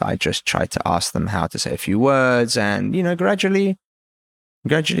employees. I just try to ask them how to say a few words, and gradually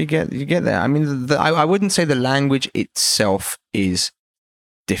get there. I mean, I wouldn't say the language itself is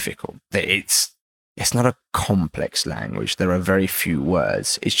difficult. It's not a complex language. There are very few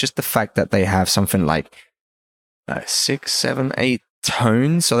words. It's just the fact that they have something like 6, 7, 8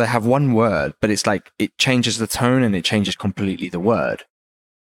 tones. So they have one word, but it's like it changes the tone and it changes completely the word.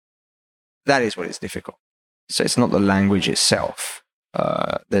 That is what is difficult. So it's not the language itself.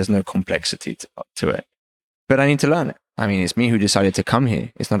 There's no complexity to it. But I need to learn it. I mean, it's me who decided to come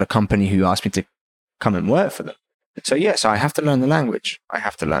here. It's not a company who asked me to come and work for them. So yes, I have to learn the language.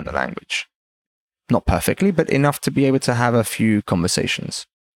 Not perfectly, but enough to be able to have a few conversations.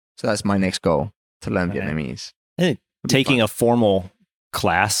 So that's my next goal, to learn Vietnamese. Hey, taking a formal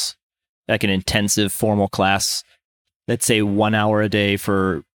class, like an intensive formal class, let's say 1 hour a day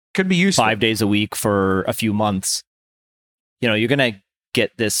for could be useful. 5 days a week for a few months, you're going to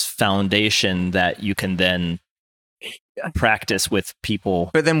get this foundation that you can then practice with people.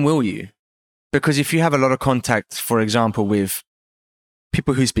 But then will you? Because if you have a lot of contact, for example, with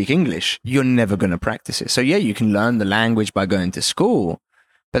people who speak English, you're never going to practice it. So yeah, you can learn the language by going to school.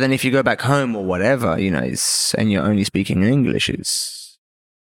 But then if you go back home or whatever, and you're only speaking in English, it's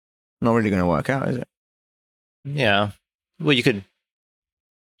not really going to work out, is it? Yeah. Well, you could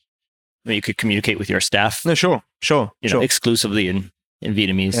communicate with your staff. No, sure. Exclusively in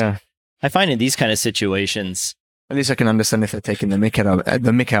Vietnamese. Yeah. I find in these kind of situations, at least I can understand if they're taking the mick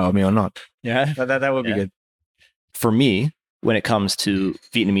out of me or not. Yeah. That would be good. For me, when it comes to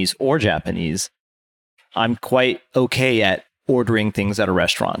Vietnamese or Japanese, I'm quite okay at ordering things at a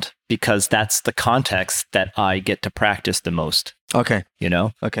restaurant because that's the context that I get to practice the most. Okay.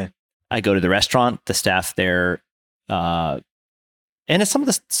 Okay. I go to the restaurant, the staff there, and it's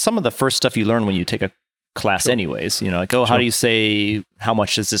some of the first stuff you learn when you take a class, anyways. How do you say how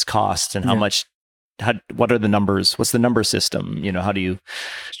much does this cost and what are the numbers? What's the number system? How do you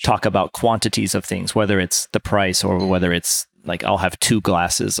talk about quantities of things, whether it's the price or whether it's like I'll have 2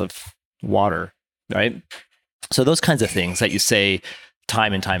 glasses of water, right? So those kinds of things that you say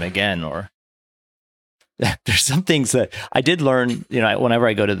time and time again, or there's some things that I did learn, whenever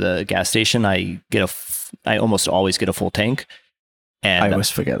I go to the gas station, I almost always get a full tank. And I always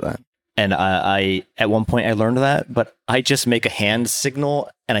forget that. And I at one point I learned that, but I just make a hand signal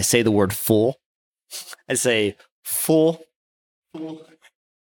and I say the word full. I say full.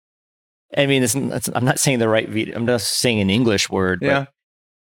 I mean, I'm not saying the right I'm just saying an English word. Yeah.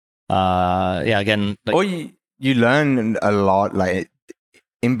 But, again. Or you learn a lot, like,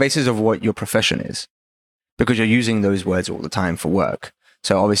 in basis of what your profession is. because you're using those words all the time for work.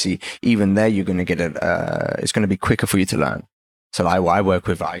 So obviously, even there, you're going to get it. It's going to be quicker for you to learn. So I work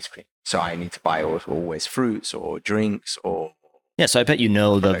with ice cream, so I need to buy always fruits or drinks or Yeah, so I bet you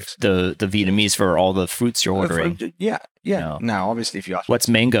know products. the Vietnamese for all the fruits you're ordering. Yeah. No. Now, obviously, if you ask What's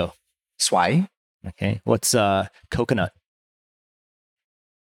mango? Swai, Okay. What's coconut?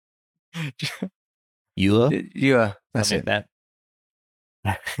 Eula? yeah, that's Something it.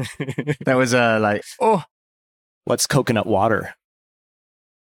 like that. That was like What's coconut water?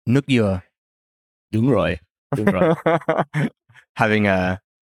 Nuk Yua. Dung Roy. Dung Roy. Having a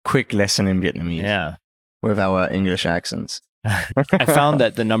quick lesson in Vietnamese Yeah. with our English accents. I found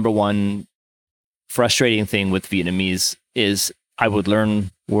that the number one frustrating thing with Vietnamese is I would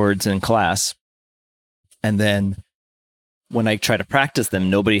learn words in class, and then when I try to practice them,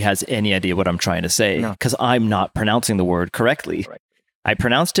 nobody has any idea what I'm trying to say No. because I'm not pronouncing the word correctly. Right. I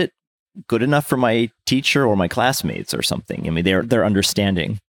pronounced it good enough for my teacher or my classmates or something. I mean, they're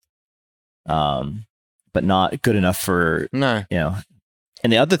understanding, but not good enough for, No, you know.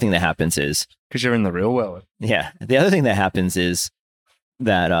 And the other thing that happens is, because you're in the real world. yeah, the other thing that happens is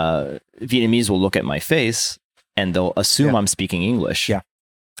that Vietnamese will look at my face and they'll assume Yeah. I'm speaking English. Yeah.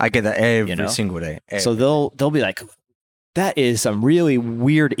 I get that every know? single day. So they'll be like, that is some really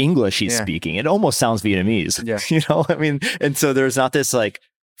weird English he's Yeah. speaking. It almost sounds Vietnamese. Yeah. You know, I mean, and so there's not this like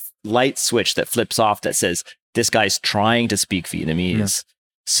light switch that flips off that says this guy's trying to speak Vietnamese.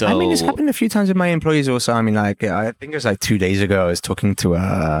 So I mean, it's happened a few times with my employees also. I mean, like I think it was like 2 days ago. I was talking to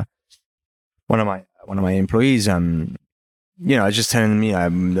one of my employees. You know, just telling me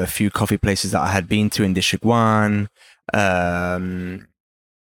a few coffee places that I had been to in District 1. And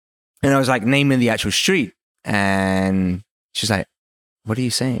I was like naming the actual street, and she's like, "What are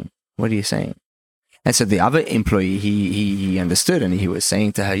you saying? What are you saying?" And so the other employee, he understood, and he was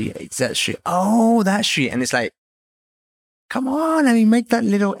saying to her, "It's that street. Oh, that street." And it's like, come on, I mean, make that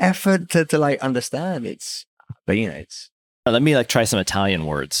little effort to like understand. But you know, it's let me like try some Italian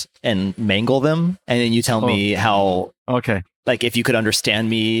words and mangle them, and then you tell me how, okay. like, if you could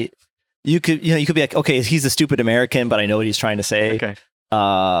understand me, you could be like, okay, he's a stupid American, but I know what he's trying to say. Okay.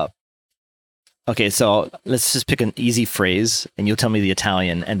 Okay, so let's just pick an easy phrase, and you'll tell me the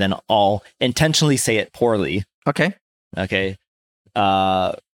Italian, and then I'll intentionally say it poorly. Okay. Okay.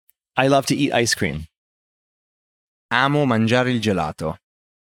 I love to eat ice cream. Amo mangiare il gelato.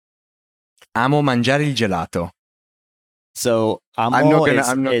 Amo mangiare il gelato. So amo I'm not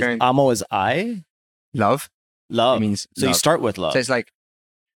gonna- amo is I. Love. Love. It means so you love. start with love. So it's like,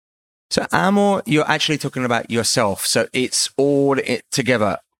 so amo, you're actually talking about yourself. So it's all it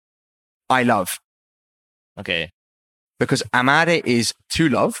together. I love. Okay. Because amare is to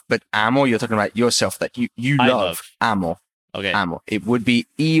love, but amo, you're talking about yourself, that you I love. love. Amo. Okay. Amo. It would be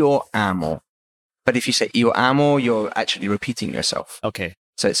io amo. But if you say io amo, you're actually repeating yourself. Okay.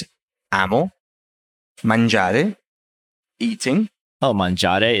 So it's amo, mangiare, eating, Oh,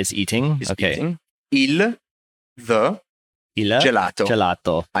 mangiare is eating. is Okay. eating, il, the, Il gelato,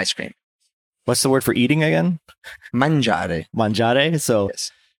 gelato. ice cream. What's the word for eating again? Mangiare. Mangiare. So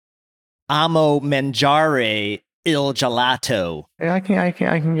Yes. amo mangiare il gelato. Yeah, I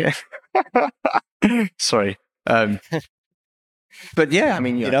can get. Sorry. But yeah, I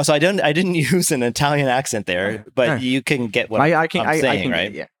mean, You know, so I didn't use an Italian accent there, but No. you can get what I can I'm saying, I can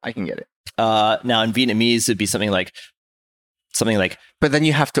right? Get it, yeah, I can get it. Now in Vietnamese, it'd be something like, But then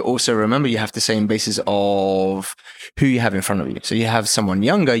you have to also remember, you have to say in basis of who you have in front of you. So you have someone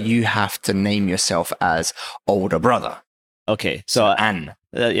younger, you have to name yourself as older brother. okay, so An.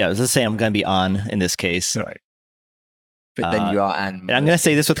 yeah, let's say I'm going to be on in this case. Right. But then you are An. And I'm going to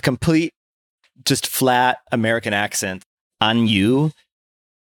say this with a complete, just flat American accent. An you,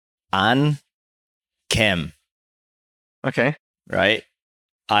 an Kem, Okay. right?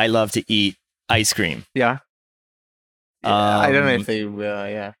 I love to eat ice cream. Yeah. I don't know Um, if they will.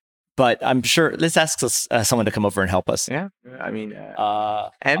 Yeah. But I'm sure, let's ask someone to come over and help us. Yeah. I mean, Uh,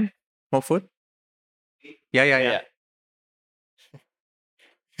 N? More food? Yeah.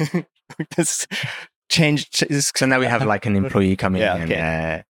 this changed. So now we have like an employee coming Yeah, in.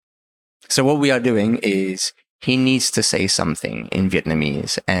 okay. So what we are doing is he needs to say something in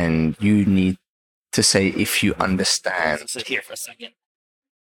Vietnamese, and you need to say if you understand. Sit here for a second.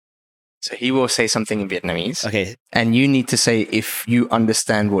 So he will say something in Vietnamese, Okay. and you need to say if you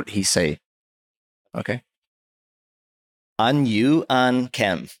understand what he say. Okay. An you, an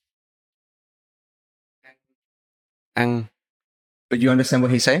Kem. But you understand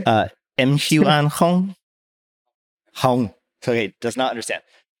what he say? Em hiu an hong. Hong. Okay, does not understand.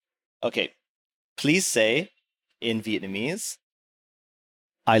 Okay. Please say in Vietnamese,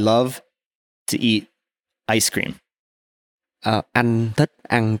 I love to eat ice cream. Anh thích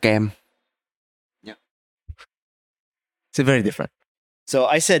ăn kem. It's very different. So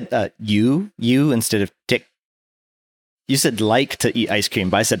I said you instead of tick. You said like to eat ice cream,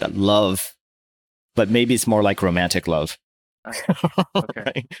 but I said love. But maybe it's more like romantic love. Okay.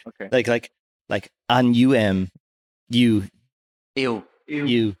 Right? Okay. Like an you Ew. you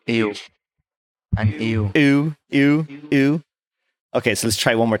Ew. And ew. ew. Okay, so let's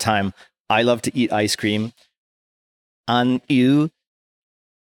try one more time. I love to eat ice cream. An you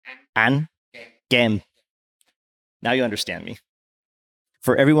an game. Now you understand me.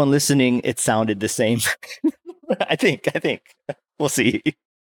 For everyone listening, it sounded the same. I think. We'll see.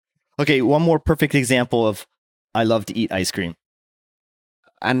 Okay, one more perfect example of I love to eat ice cream,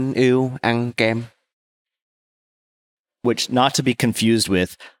 Anh yêu ăn kem. which not to be confused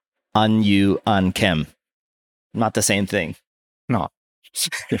with an you an kem. Not the same thing. No.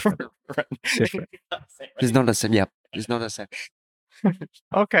 Different. Different. It's not the same. Yep. It's not the same.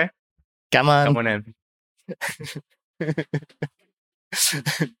 Okay. Come on. Come on in.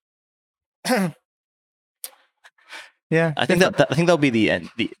 Yeah. I think that'll be the end.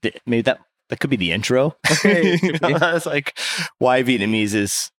 Maybe that could be the intro. Okay. It's like why Vietnamese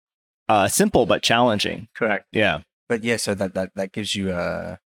is simple but challenging. Correct. Yeah. But yeah, so that gives you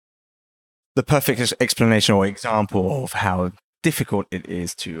the perfect explanation or example of how difficult it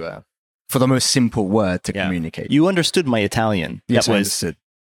is to for the most simple word to Yeah. communicate. You understood my Italian. Yes, that I was understood.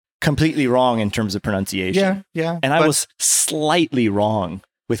 completely wrong in terms of pronunciation. Yeah. And I was slightly wrong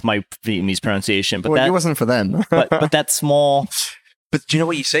with my Vietnamese pronunciation, but Well, that it wasn't for them. but that small But do you know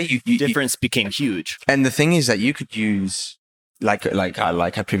what you say? You difference became huge. and the thing is that you could use like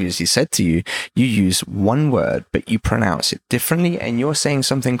I previously said to you, you use one word but you pronounce it differently, and you're saying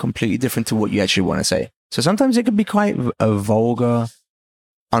something completely different to what you actually want to say. So sometimes it could be quite a vulgar,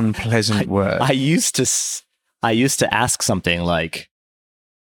 unpleasant word. I used to ask something like,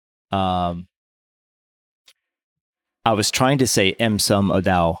 I was trying to say em sum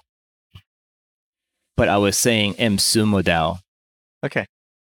odao, but I was saying em sum odao. Okay.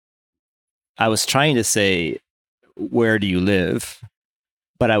 I was trying to say, where do you live?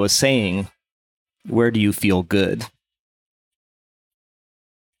 But I was saying, where do you feel good?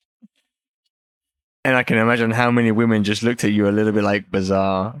 And I can imagine how many women just looked at you a little bit like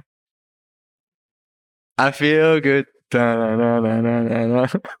bizarre. I feel good. Da-na-na-na-na-na.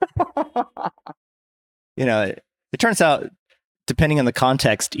 You know, it turns out, depending on the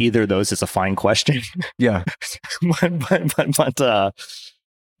context, either of those is a fine question. Yeah. but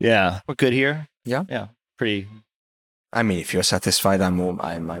yeah, we're good here. Yeah. Pretty. I mean, if you're satisfied,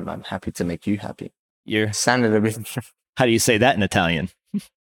 I'm happy to make you happy. You're. Sound a little bit. How do you say that in Italian?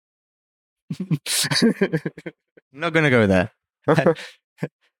 Not gonna go there.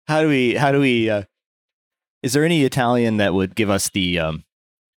 How do we? Is there any Italian that would give us the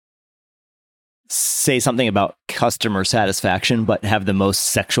say something about customer satisfaction, but have the most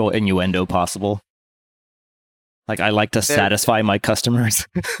sexual innuendo possible? Like, I like to satisfy my customers.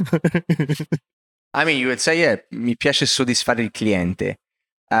 I mean, you would say, yeah, mi piace soddisfare il cliente.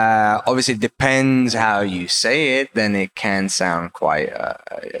 Obviously, it depends how you say it, then it can sound quite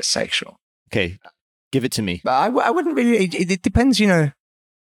sexual. Okay, give it to me. But I wouldn't really, it depends, you know.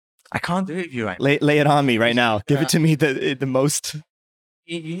 I can't do it with you right now. Lay it on me right now. Give it to me the most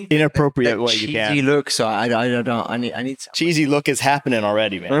You inappropriate that way you can. cheesy look, so I don't, I need some. Cheesy look is happening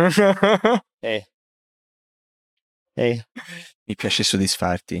already, man. Hey. Mi piace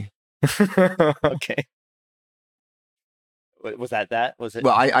soddisfarti. Okay. Was that? Was it?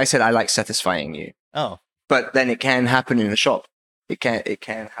 Well, I said I like satisfying you, Oh, but then it can happen in a shop. It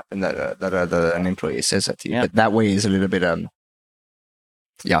can happen that an employee says that to you, Yeah. but that way is a little bit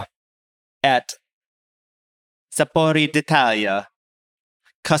at Sapori d'Italia,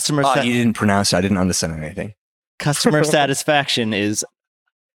 customer you didn't pronounce it. I didn't understand anything. customer satisfaction is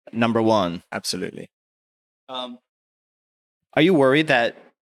number one. Absolutely. Are you worried that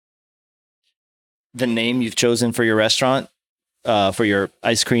the name you've chosen for your restaurant, for your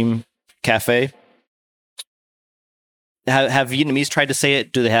ice cream cafe, have Vietnamese tried to say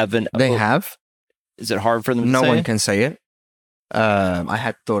it? Do they have an? They have. Is it hard for them? No to say one it? can say it. I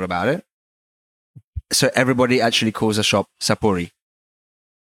had thought about it. So everybody actually calls the shop Sapori.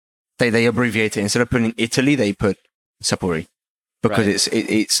 They abbreviate it. Instead of putting Italy, they put Sapori because Right.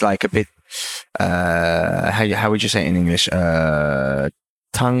 it's like a bit. How would you say it in English?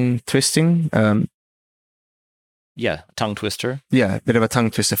 Tongue twisting. Yeah, tongue twister. Yeah, a bit of a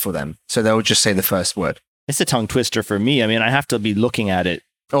tongue twister for them. So they'll just say the first word. It's a tongue twister for me. I mean, I have to be looking at it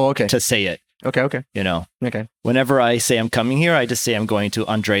Oh, okay. to say it. Okay. You know, Okay. whenever I say I'm coming here, I just say I'm going to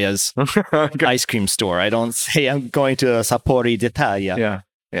Andrea's Okay. ice cream store. I don't say I'm going to Sapori d'Italia.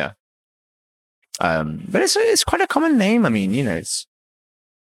 Yeah. But it's quite a common name. I mean, you know, it's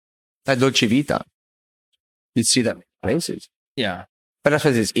like Dolce Vita. You'd see that in places. Yeah. But I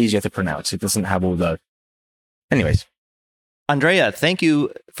suppose it's easier to pronounce. It doesn't have all the... Anyways. Andrea, thank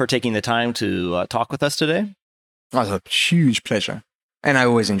you for taking the time to talk with us today. That was a huge pleasure. And I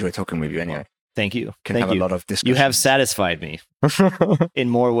always enjoy talking with you anyway. Thank you. Can Thank have you. a lot of discussion. You have satisfied me in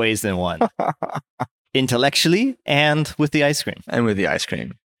more ways than one, intellectually and with the ice cream. And with the ice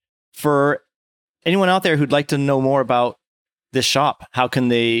cream. For anyone out there who'd like to know more about this shop, how can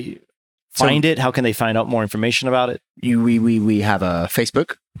they find it? How can they find out more information about it? We have a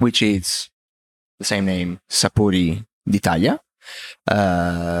Facebook, which is the same name, Sapori d'Italia.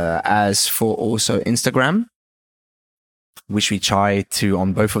 As for also Instagram, which we try to,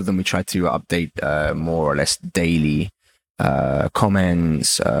 on both of them, we try to update more or less daily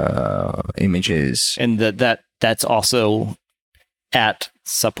comments, images. And that's also at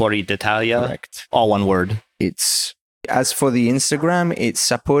Sapori d'Italia. Correct. All one word. It's, as for the Instagram, it's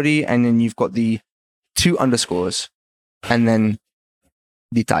Sapori, and then you've got the 2 underscores, and then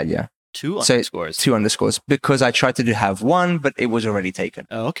d'Italia. 2 So underscores. 2 underscores, because I tried to have 1, but it was already taken.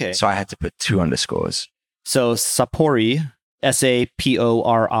 Oh, okay. So I had to put 2 underscores. So Sapori,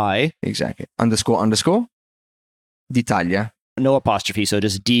 Sapori. Exactly. Underscore. D'Italia. No apostrophe. So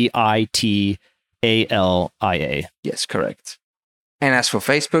just Ditalia. Yes, correct. And as for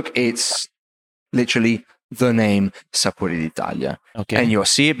Facebook, it's literally the name Sapori d'Italia. Okay. And you'll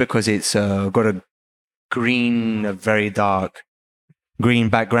see it because it's got a very dark green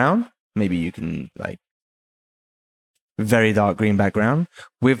background. Maybe you can very dark green background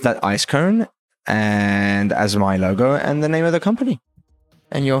with that ice cone and as my logo and the name of the company.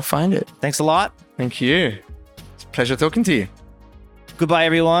 And you'll find it. Thanks a lot. Thank you. It's a pleasure talking to you. Goodbye,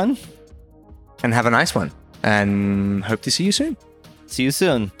 everyone. And have a nice one. And hope to see you soon. See you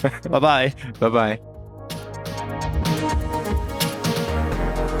soon. Bye-bye. Bye-bye.